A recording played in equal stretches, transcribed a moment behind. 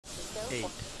8,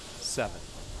 7,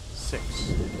 6,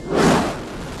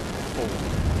 4,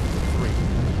 3,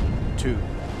 2,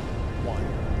 1,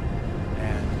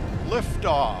 and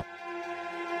liftoff.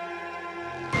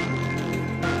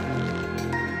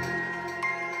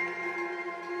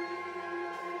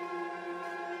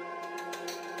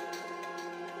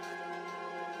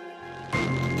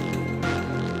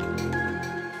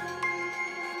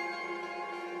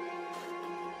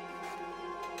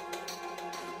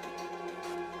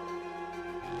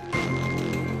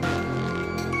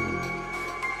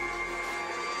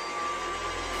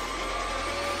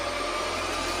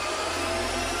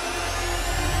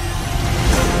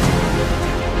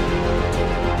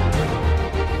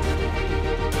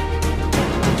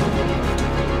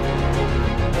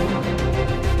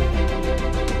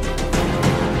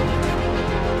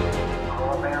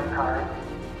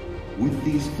 With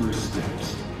these first steps,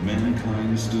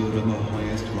 mankind stood on the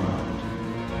highest ground.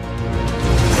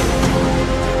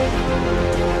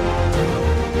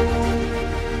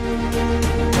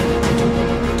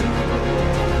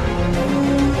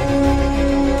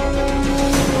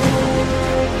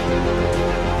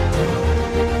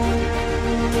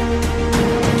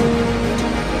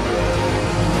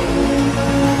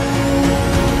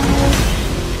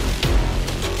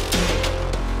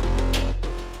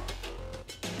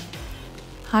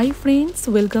 Hi friends,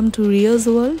 welcome to Riaz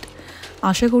world.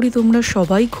 আশা করি তোমরা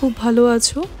সবাই খুব ভালো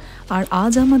আছো। আর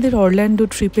আজ আমাদের অরল্যান্ডো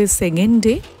ট্রিপের সেকেন্ড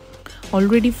ডে।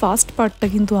 অলরেডি ফার্স্ট পার্টটা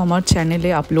কিন্তু আমার চ্যানেলে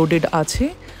আপলোডেড আছে,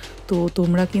 তো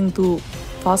তোমরা কিন্তু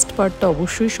ফার্স্ট পার্টটা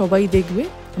অবশ্যই সবাই দেখবে।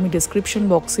 আমি ডেসক্রিপশন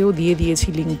বক্সেও দিয়ে দিয়েছি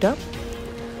লিঙ্কটা।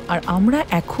 আর আমরা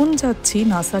এখন যাচ্ছি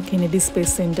নাসা কেনেডি স্পেস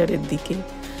সেন্টারের দিকে।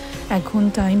 এখন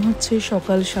টাইম হচ্ছে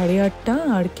সকাল 8:30,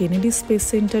 আর কেনেডি স্পেস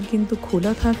সেন্টার কিন্তু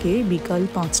খোলা থাকে বিকাল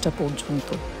 5টা পর্যন্ত।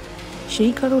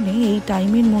 সেই কারণে এই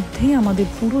টাইমের মধ্যেই আমাদের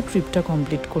পুরো ট্রিপটা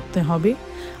কমপ্লিট করতে হবে।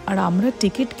 আর আমরা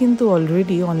টিকিট কিন্তু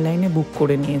অলরেডি অনলাইনে বুক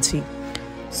করে নিয়েছি,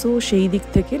 সো সেই দিক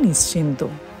থেকে নিশ্চিন্ত।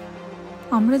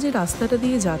 আমরা যে রাস্তাটা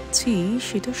দিয়ে যাচ্ছি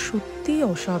সেটা সত্যিই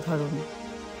অসাধারণ।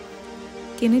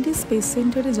 কেনেডি স্পেস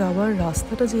সেন্টারে যাওয়ার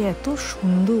রাস্তাটা যে এত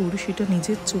সুন্দর সেটা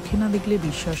নিজের চোখে না দেখলে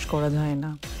বিশ্বাস করা যায়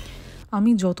না।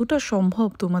 আমি যতটা সম্ভব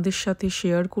তোমাদের সাথে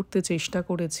শেয়ার করতে চেষ্টা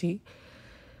করেছি।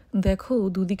 দেখো,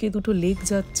 দুদিকে দুটো লেক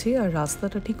যাচ্ছে আর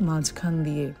রাস্তাটা ঠিক মাঝখান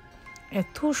দিয়ে।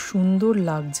 এত সুন্দর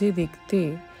লাগছে দেখতে।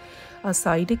 আর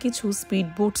সাইডে কিছু স্পিড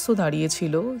বোটসও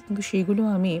দাঁড়িয়েছিল, কিন্তু সেগুলো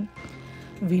আমি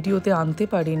ভিডিওতে আনতে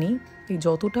পারিনি।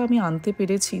 যতটা আমি আনতে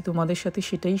পেরেছি তোমাদের সাথে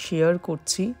সেটাই শেয়ার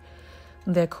করছি।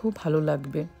 দেখো, ভালো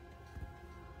লাগবে।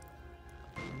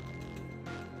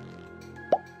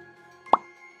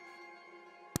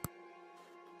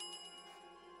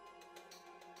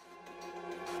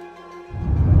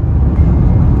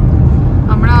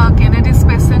 কেনেডি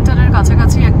স্পেস সেন্টারের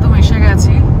কাছাকাছি একদম এসে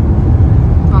গেছি।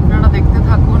 আপনারা দেখতে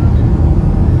থাকুন।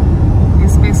 এই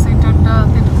স্পেস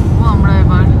সেন্টারটাতে ঢুকবো আমরা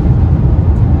এবার।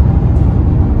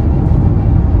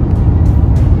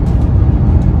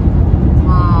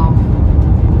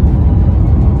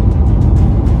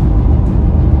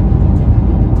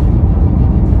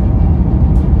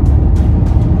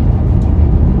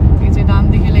 এই যে ডান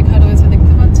দিকে লেখা রয়েছে,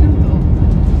 দেখতে পাচ্ছেন তো?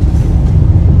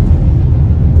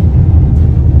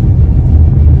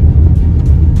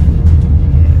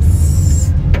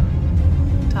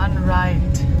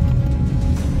 Right.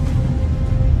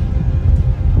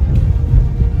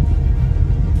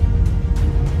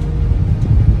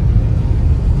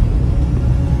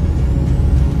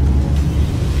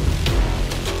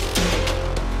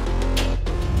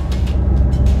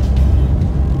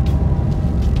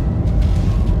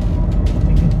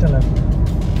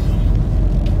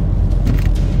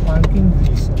 Parking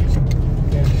fees also.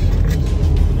 Yes.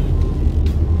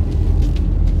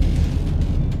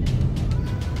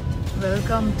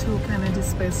 Welcome to Kennedy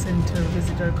Space Center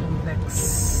Visitor Complex.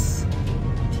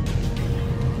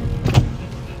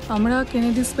 আমরা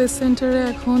কেনেডি স্পেস সেন্টারে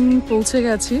এখন পৌঁছে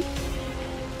গেছি।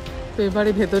 তো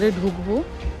এবারে ভেতরে ঢুকবো।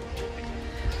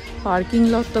 পার্কিং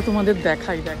লটটা তোমাদের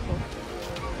দেখাই। দেখো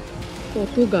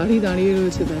কত গাড়ি দাঁড়িয়ে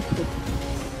রয়েছে। দেখো,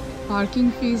 পার্কিং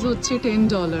ফিজ হচ্ছে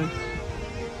 $10।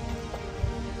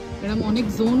 এরকম অনেক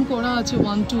জোন করা আছে,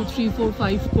 1, 2, 3, 4,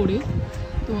 5 করে।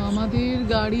 তো আমাদের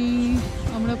গাড়ি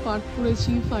আমরা পার্ক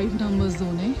করেছি 5 নাম্বার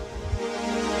জোনে।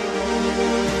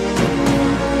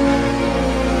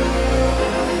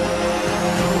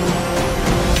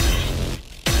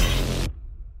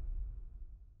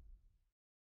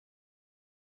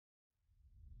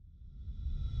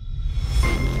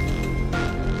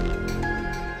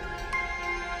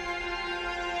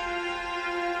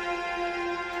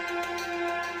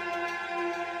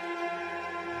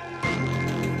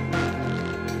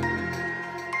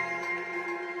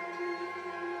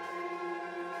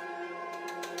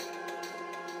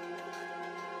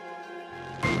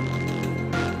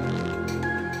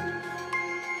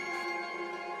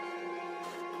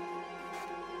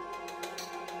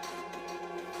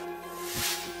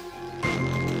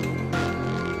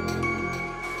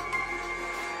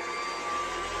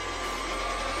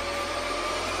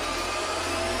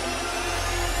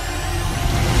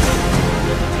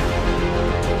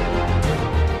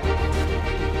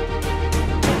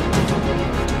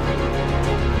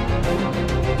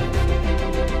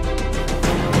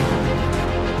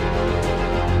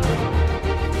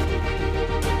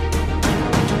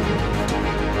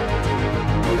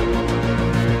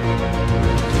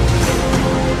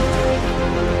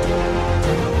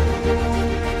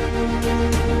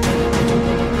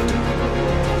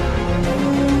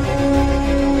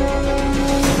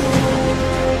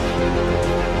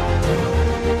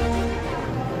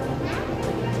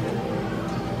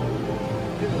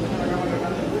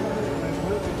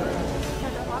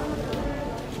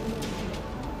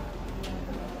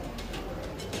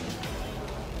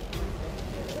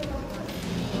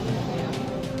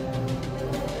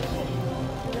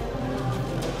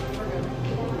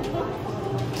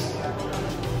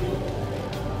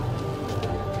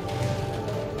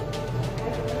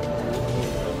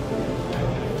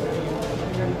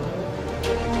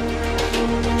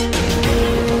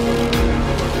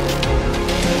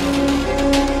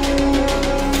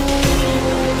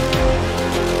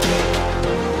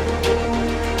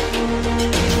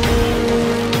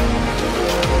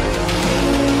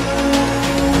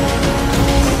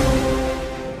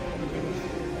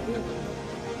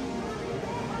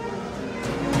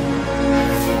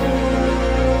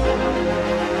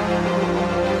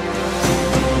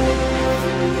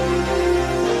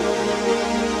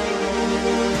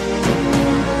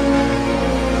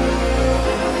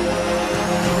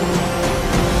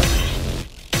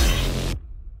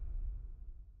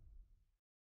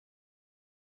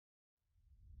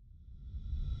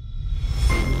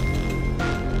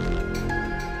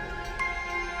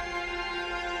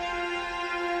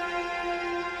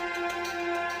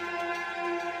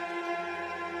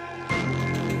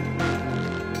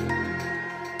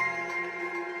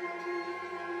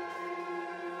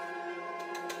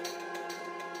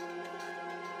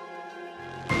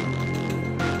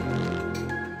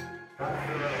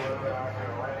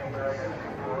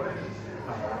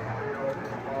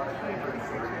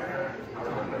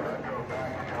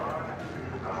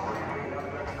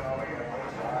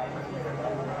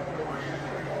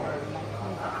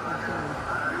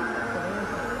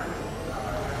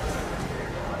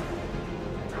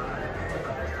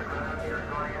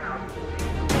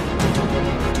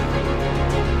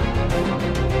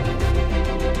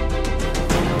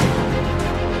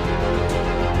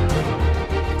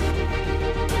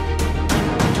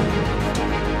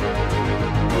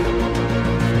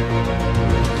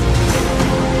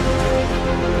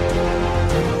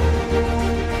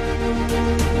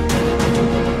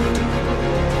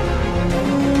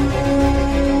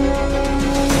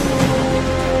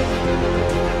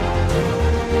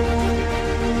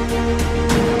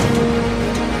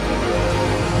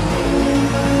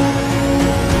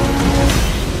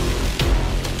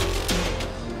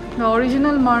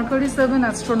 Mercury 7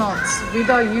 astronauts with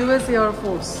the US Air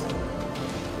Force.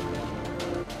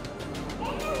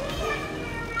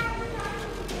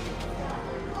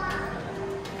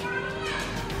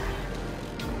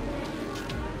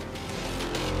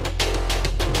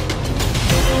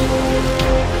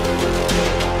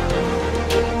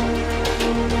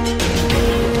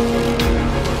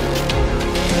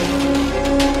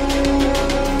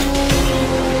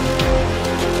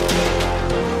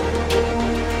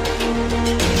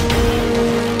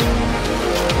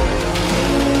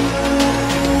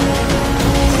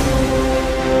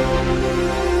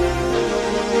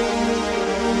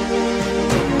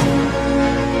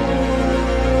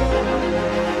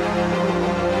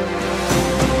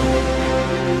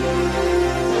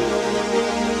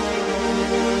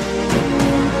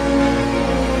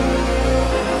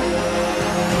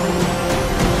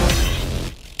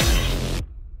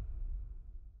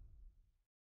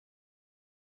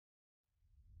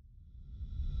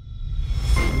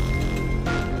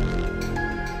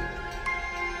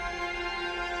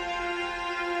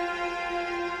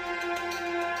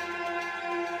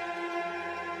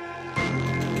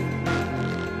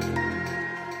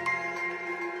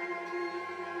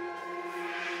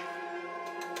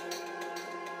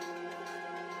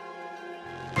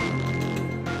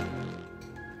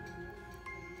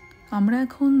 আমরা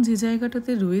এখন যে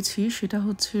জায়গাটাতে রয়েছি সেটা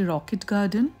হচ্ছে রকেট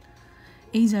গার্ডেন।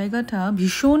 এই জায়গাটা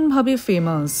ভীষণভাবে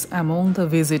famous among the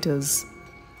visitors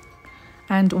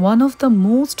and one of the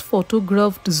most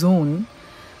ফটোগ্রাফড zone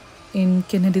in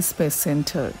Kennedy space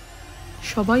centre.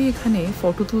 সবাই এখানে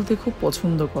ফটো তুলতে খুব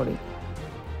পছন্দ করে।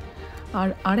 আর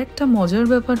আরেকটা মজার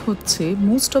ব্যাপার হচ্ছে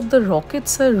most of the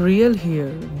Rockets R real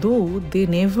here দো দে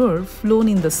never flown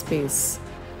in the space.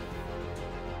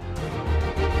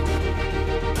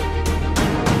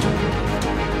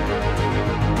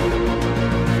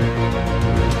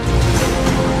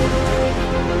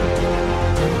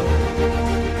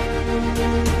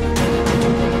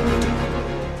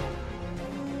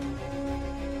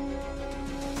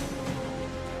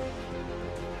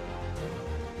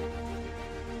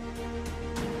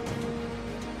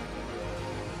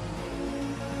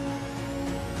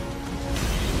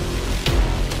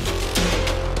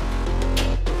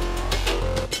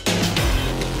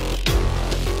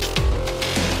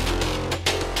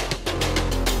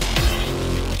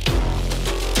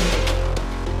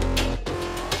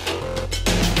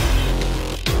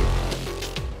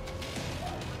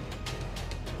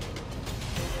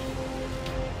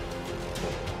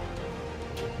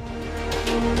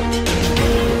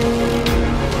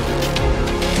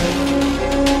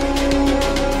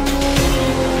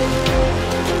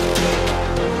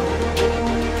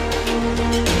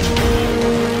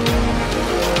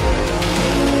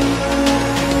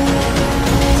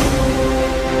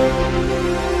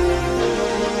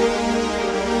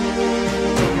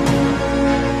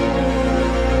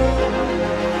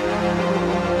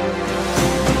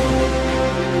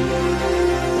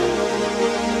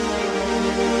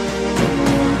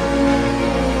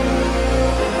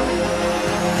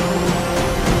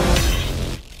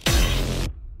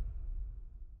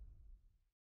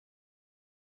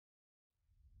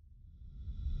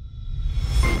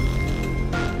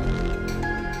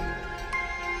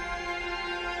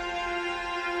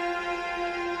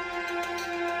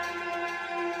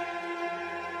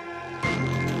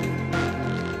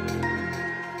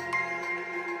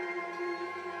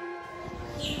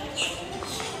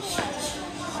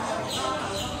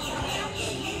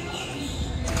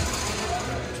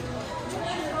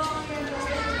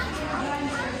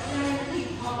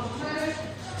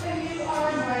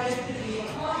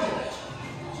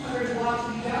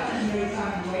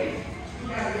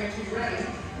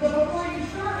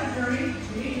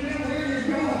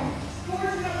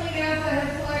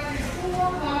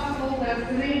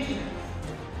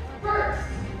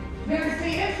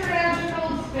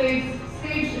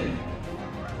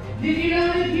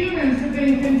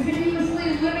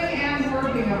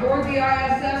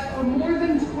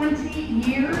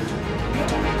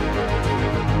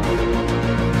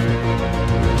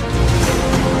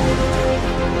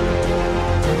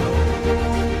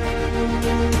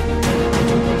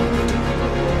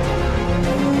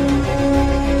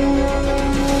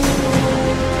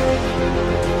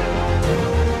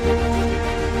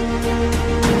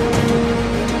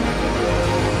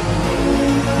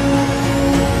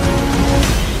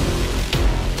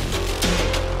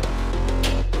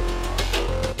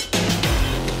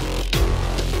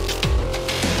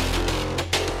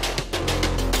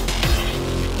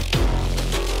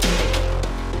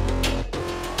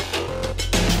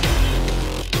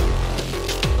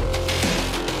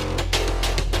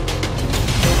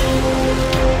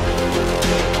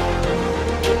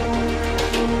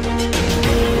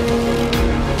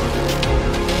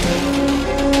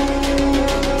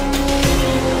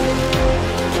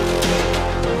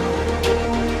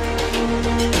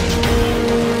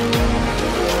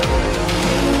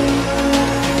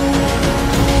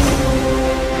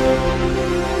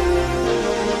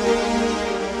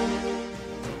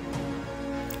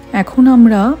 এখন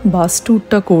আমরা বাস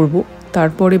ট্যুরটা করব,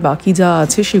 তারপরে বাকি যা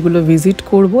আছে সেগুলো ভিজিট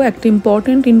করব। একটা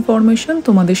ইম্পর্ট্যান্ট ইনফরমেশন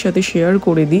তোমাদের সাথে শেয়ার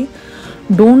করে দিই,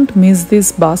 don't miss this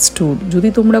bus tour. যদি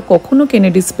তোমরা কখনো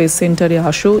কেনেডি স্পেস সেন্টারে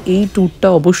আসো, এই ট্যুরটা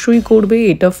অবশ্যই করবে।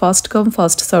 এটা ফার্স্ট কাম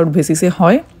ফার্স্ট সার্ভ বেসিসে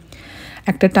হয়,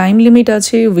 একটা টাইম লিমিট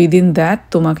আছে, উইদিন দ্যাট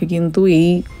তোমাকে কিন্তু এই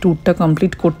ট্যুরটা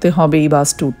কমপ্লিট করতে হবে, এই বাস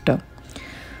ট্যুরটা।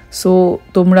 সো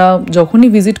তোমরা যখনই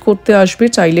ভিজিট করতে আসবে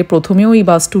চাইলে প্রথমেও এই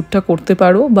বাস ট্যুরটা করতে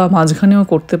পারো বা মাঝখানেও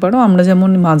করতে পারো। আমরা যেমন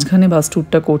মাঝখানে বাস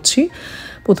ট্যুরটা করছি,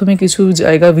 প্রথমে কিছু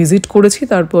জায়গা ভিজিট করেছি,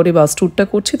 তারপরে বাস ট্যুরটা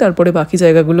করছি, তারপরে বাকি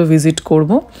জায়গাগুলো ভিজিট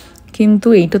করব। কিন্তু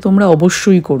এইটা তোমরা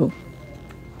অবশ্যই করো।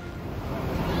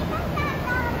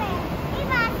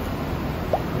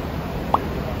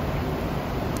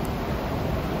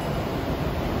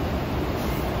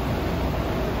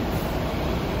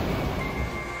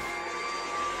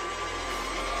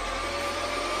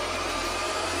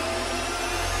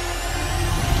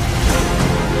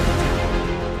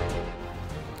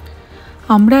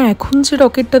 আমরা এখন যে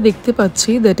রকেটটা দেখতে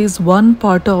পাচ্ছি, that is one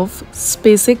part of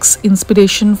SpaceX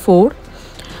Inspiration-4,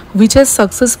 which has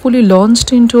successfully launched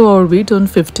into orbit on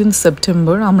 15th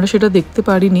September. আমরা সেটা দেখতে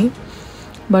পারিনি,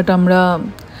 বাট আমরা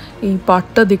এই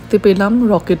পার্টটা দেখতে পেলাম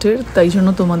রকেটের, তাই জন্য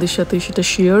তোমাদের সাথে সেটা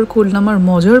শেয়ার করলাম। আর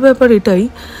মজার ব্যাপার এটাই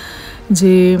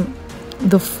যে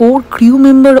the 4 crew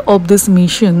member of this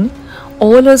mission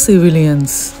all are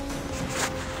civilians.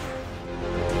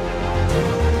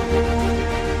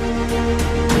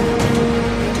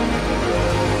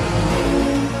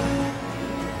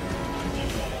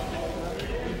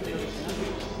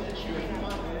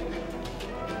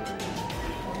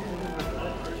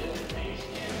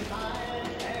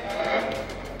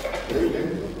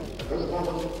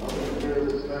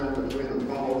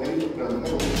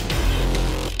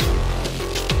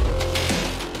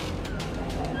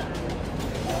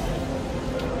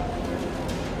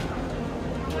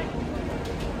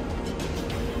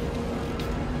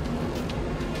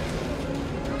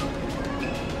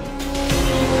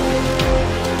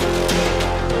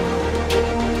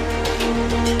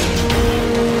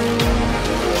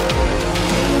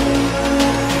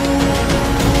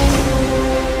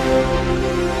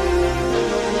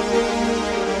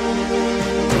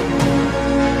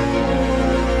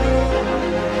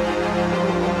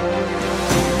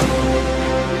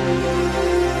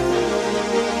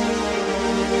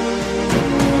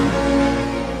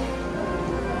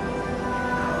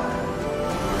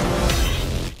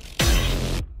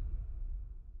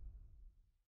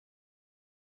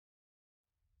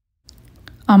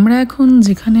 আমরা এখন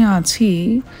যেখানে আছি,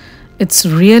 it's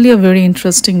really a very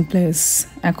interesting place.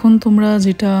 এখন তোমরা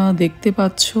যেটা দেখতে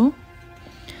পাচ্ছ,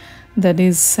 that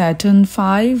is Saturn V,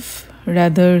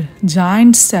 rather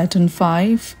giant Saturn V,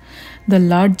 the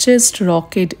largest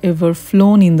rocket ever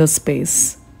flown in the space.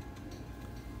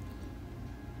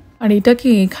 আর এটাকে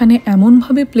এখানে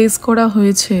এমনভাবে প্লেস করা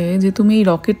হয়েছে যে তুমি এই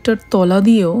রকেটটার তলা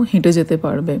দিয়েও হেঁটে যেতে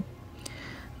পারবে।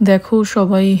 দেখো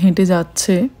সবাই হেঁটে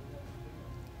যাচ্ছে।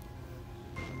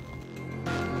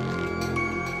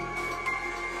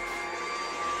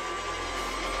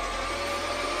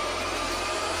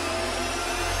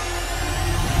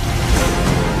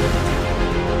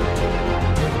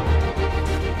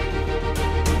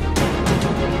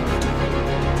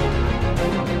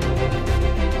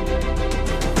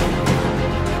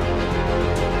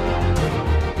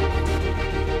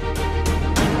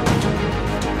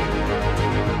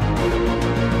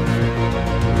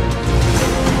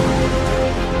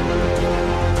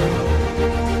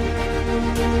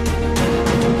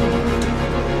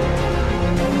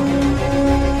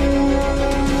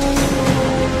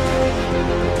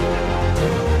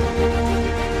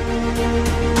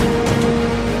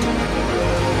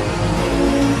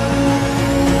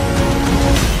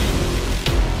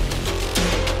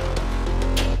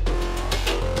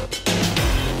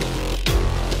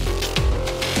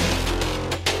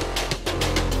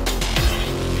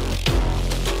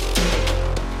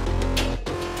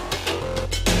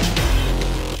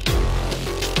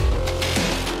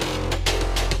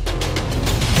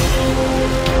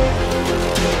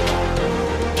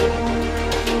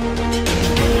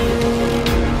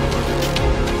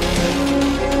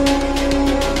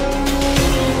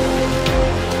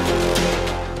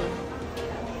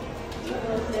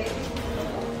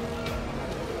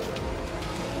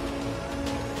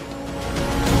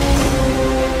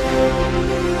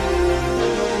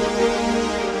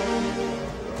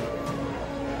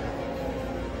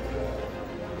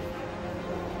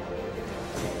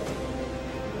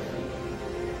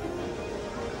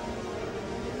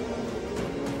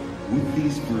 With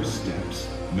these first steps,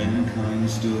 mankind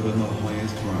stood on the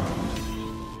highest ground,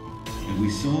 and we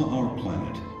saw our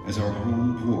planet as our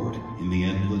home port in the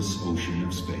endless ocean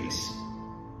of space.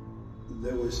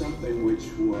 There was something which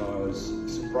was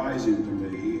surprising to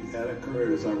me. That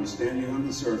occurred as I was standing on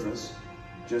the surface.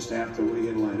 Just after we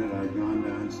had landed, I'd gone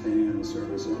down, standing on the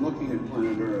surface and looking at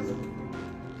planet Earth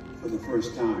for the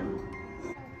first time.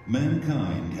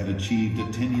 Mankind had achieved a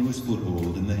tenuous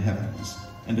foothold in the heavens,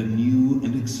 and a new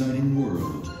and exciting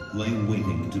world lay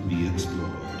waiting to be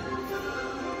explored.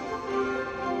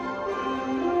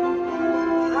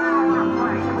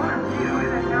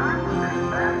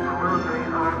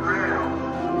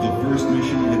 The first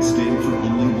mission had stayed for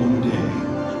only 1 day,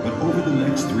 but over the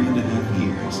next 3.5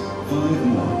 years, 5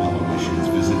 more Apollo missions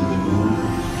visited the moon.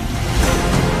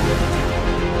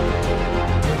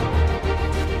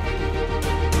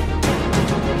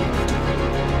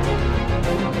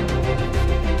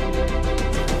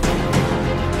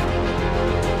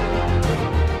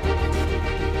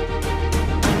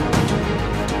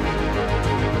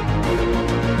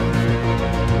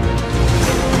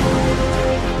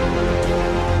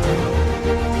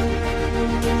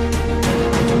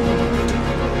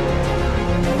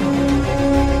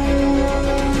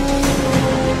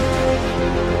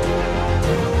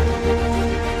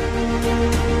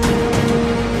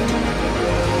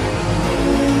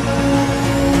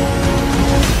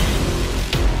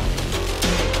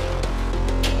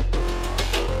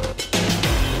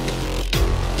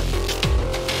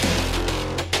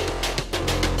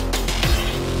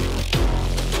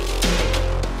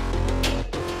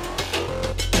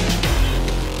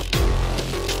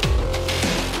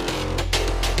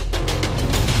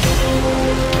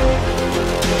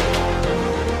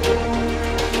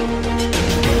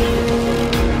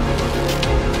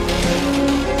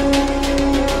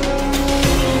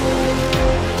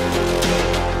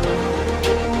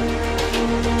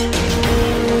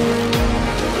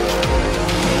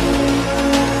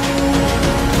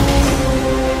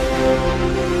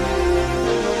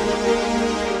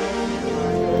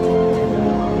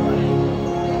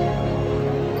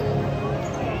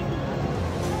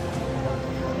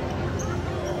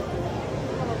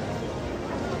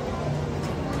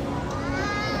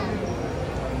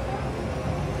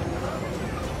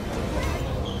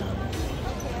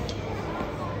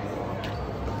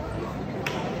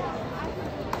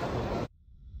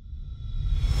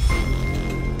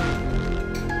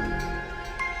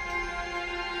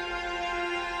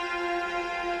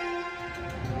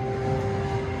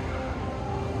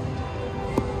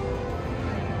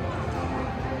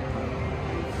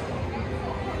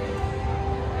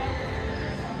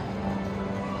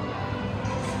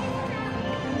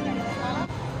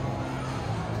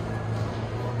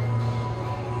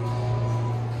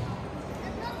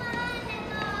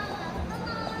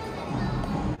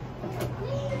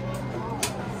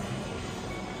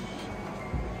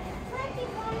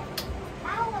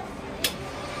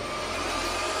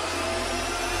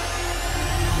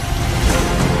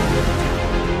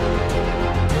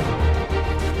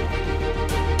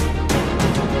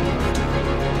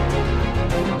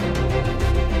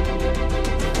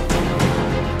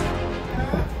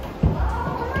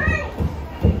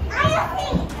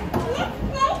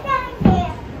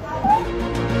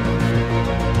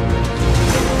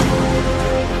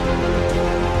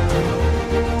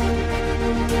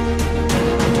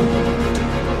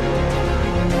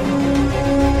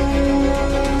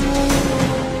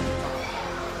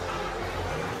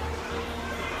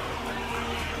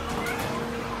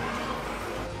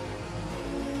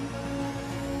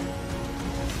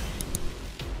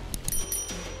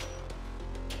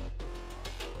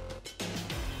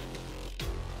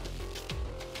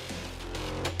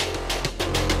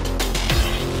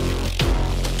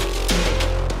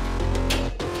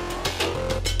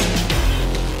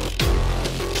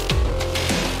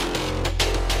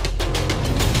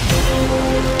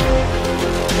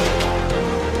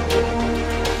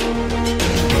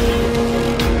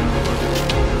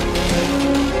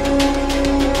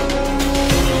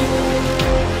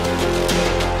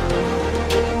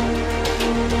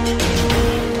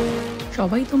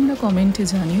 সবাই তোমরা কমেন্টে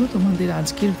জানিও তোমাদের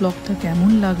আজকের ব্লগটা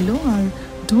কেমন লাগলো, আর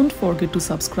don't forget to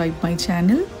subscribe my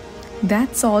channel.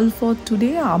 That's all for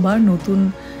today. আবার নতুন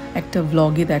একটা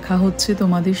ব্লগে দেখা হচ্ছে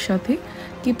তোমাদের সাথে।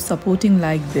 Keep supporting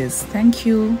like this. Thank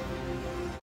you.